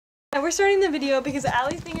And we're starting the video because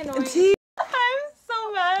Allie's being annoying. I'm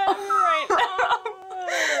so mad at her right now.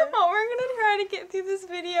 But we're gonna try to get through this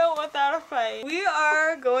video without a fight. We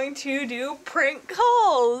are going to do prank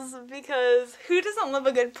calls because who doesn't love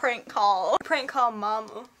a good prank call? Prank call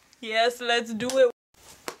mama. Yes, let's do it.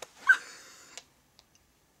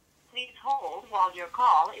 Please hold while your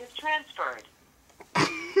call is transferred.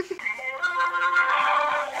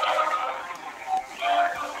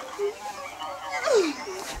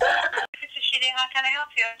 This is Shitty. How can I help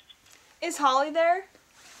you? Is Holly there?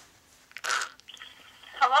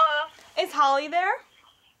 Hello? Is Holly there?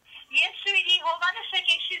 Yes, sweetie. Hold on a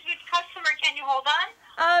second. She's with customer. Can you hold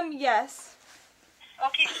on? Yes.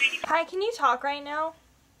 Okay, sweetie. Hi, can you talk right now?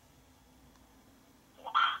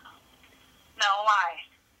 No, why?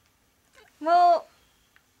 Well,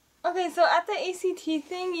 okay, so at the ACT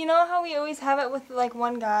thing, you know how we always have it with like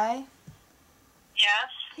one guy?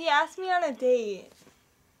 Yes? He asked me on a date.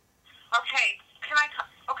 Okay. Can I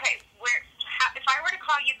okay, if I were to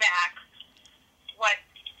call you back, what,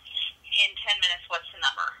 in 10 minutes, what's the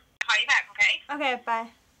number? Call you back, okay? Okay, bye.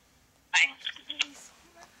 Bye.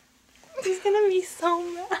 He's gonna be so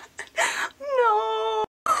mad. No.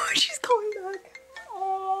 She's calling back.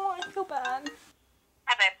 Oh, I feel bad.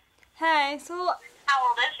 Hi, babe. Hey, so How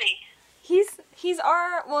old is he?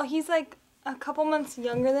 he's like a couple months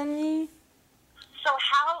younger than me. So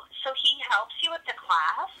he helps you with the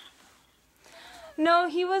class? No,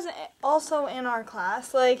 he was also in our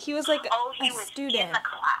class. Like, he was like he a was student. in the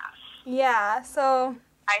class. Yeah, so...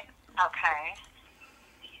 Okay.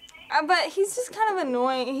 But he's just kind of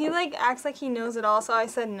annoying. He like acts like he knows it all, so I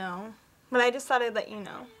said no. But I just thought I'd let you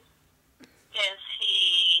know. Is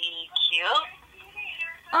he cute?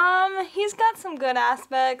 He's got some good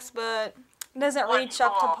aspects, but doesn't What reach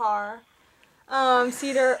up to school? par.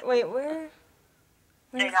 Cedar, wait, where?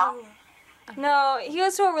 They Where's don't? he? No, he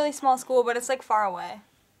goes to a really small school, but it's like far away.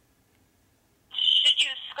 Should you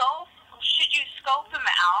scope him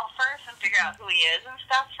out first and figure out who he is and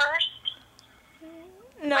stuff first?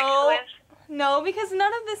 No, Like who is? no, because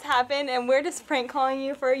none of this happened, and we're just prank calling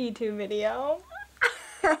you for a YouTube video.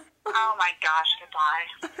 Oh my gosh, goodbye.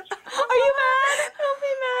 Are you mad? Don't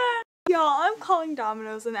be mad. Y'all, I'm calling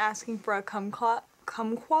Domino's and asking for a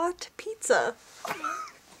kumquat pizza.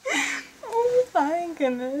 Oh my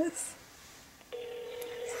goodness.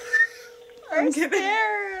 I'm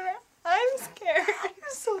scared. I'm scared. I'm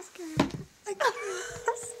so scared. I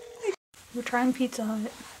can't. We're trying Pizza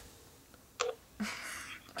Hut.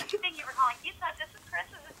 Thank you for calling Pizza Hut. This is Chris.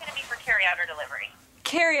 Is this going to be for carry-out or delivery?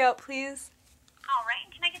 Carry out, please. All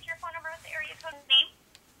right. Can I get your phone number with the area code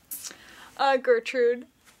name? Gertrude.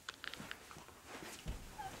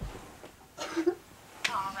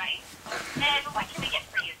 All right. And what can we get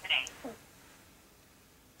for you today?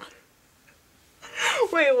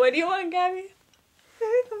 Wait, what do you want, Gabby?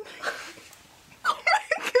 Oh my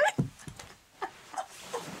god.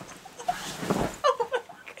 Oh my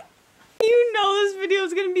god. You know this video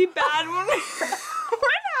is gonna be bad when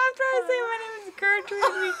after I say my name is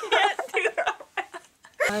Gertrude, we can't do that.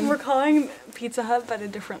 We're calling Pizza Hut but a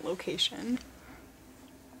different location.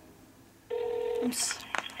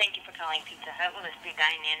 Thank you for calling Pizza Hut. Will this be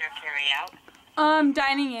dine-in or carry-out?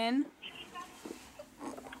 Dining in.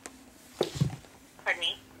 Pardon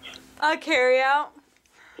me? Carry out.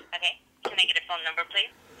 Okay. Can I get a phone number,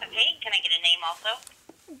 please? Okay. Can I get a name also?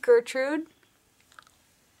 Gertrude.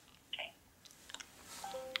 Okay.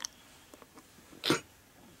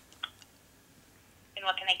 And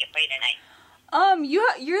what can I get for you tonight?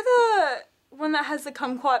 You're the one that has the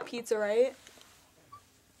kumquat pizza, right?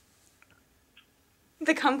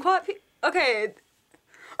 The kumquat pizza? Okay.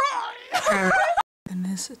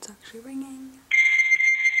 Goodness, it's actually ringing.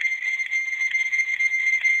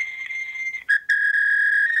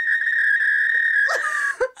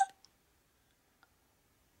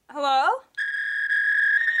 Hello?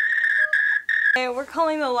 Hey, we're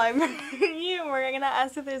calling the library. We're gonna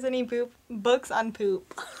ask if there's any books on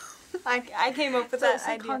poop. I came up with that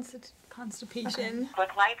idea. Constipation.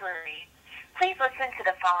 With library, please listen to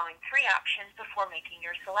the following 3 options before making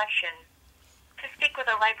your selection. To speak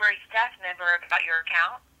with a library staff member about your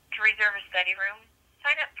account, to reserve a study room,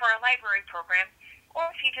 sign up for a library program, or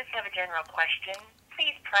if you just have a general question,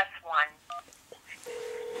 please press 1.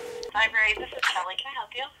 Library, this is Kelly. Can I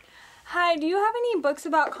help you? Hi, do you have any books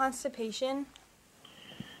about constipation?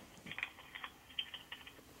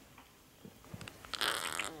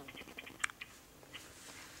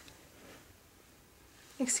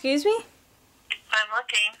 Excuse me? I'm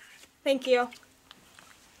looking. Thank you.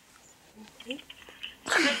 We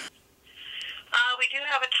do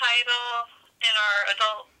have a title in our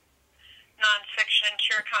adult nonfiction option,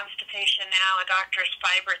 cure constipation now, a doctor's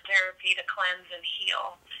fiber therapy to cleanse and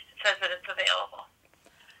heal. It says that it's available.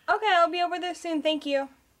 Okay, I'll be over there soon. Thank you.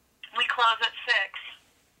 We close at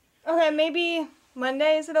 6. Okay, maybe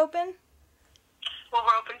Monday, is it open? Well,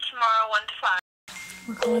 we're open tomorrow 1 to 5.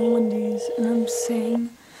 We're calling Wendy's, and I'm saying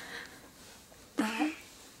that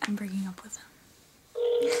I'm breaking up with him.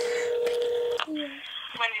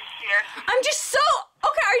 Wendy's here. I'm just so...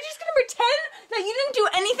 Okay, are you just gonna pretend that you didn't do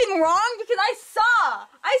anything wrong? Because I saw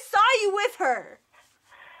you with her.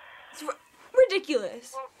 It's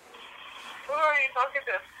ridiculous. Who are you talking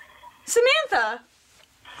to? Samantha!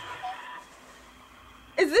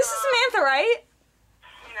 Is this Samantha, right?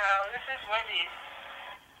 No, this is Wendy's.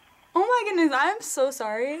 Oh my goodness, I'm so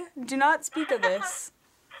sorry. Do not speak of this.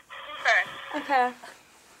 Okay. Okay.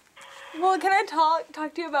 Well, can I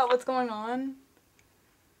talk to you about what's going on?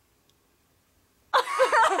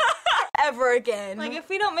 Ever again. Like, if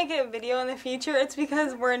we don't make a video in the future, it's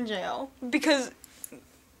because we're in jail. Because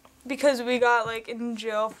we got, like, in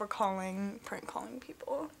jail for prank calling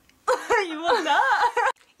people. You will not.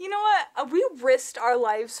 You know what? We risked our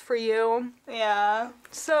lives for you. Yeah.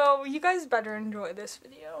 So, you guys better enjoy this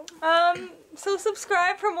video. So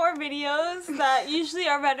subscribe for more videos that usually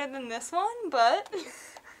are better than this one, but...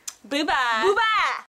 Boo-bye. Boo-bye.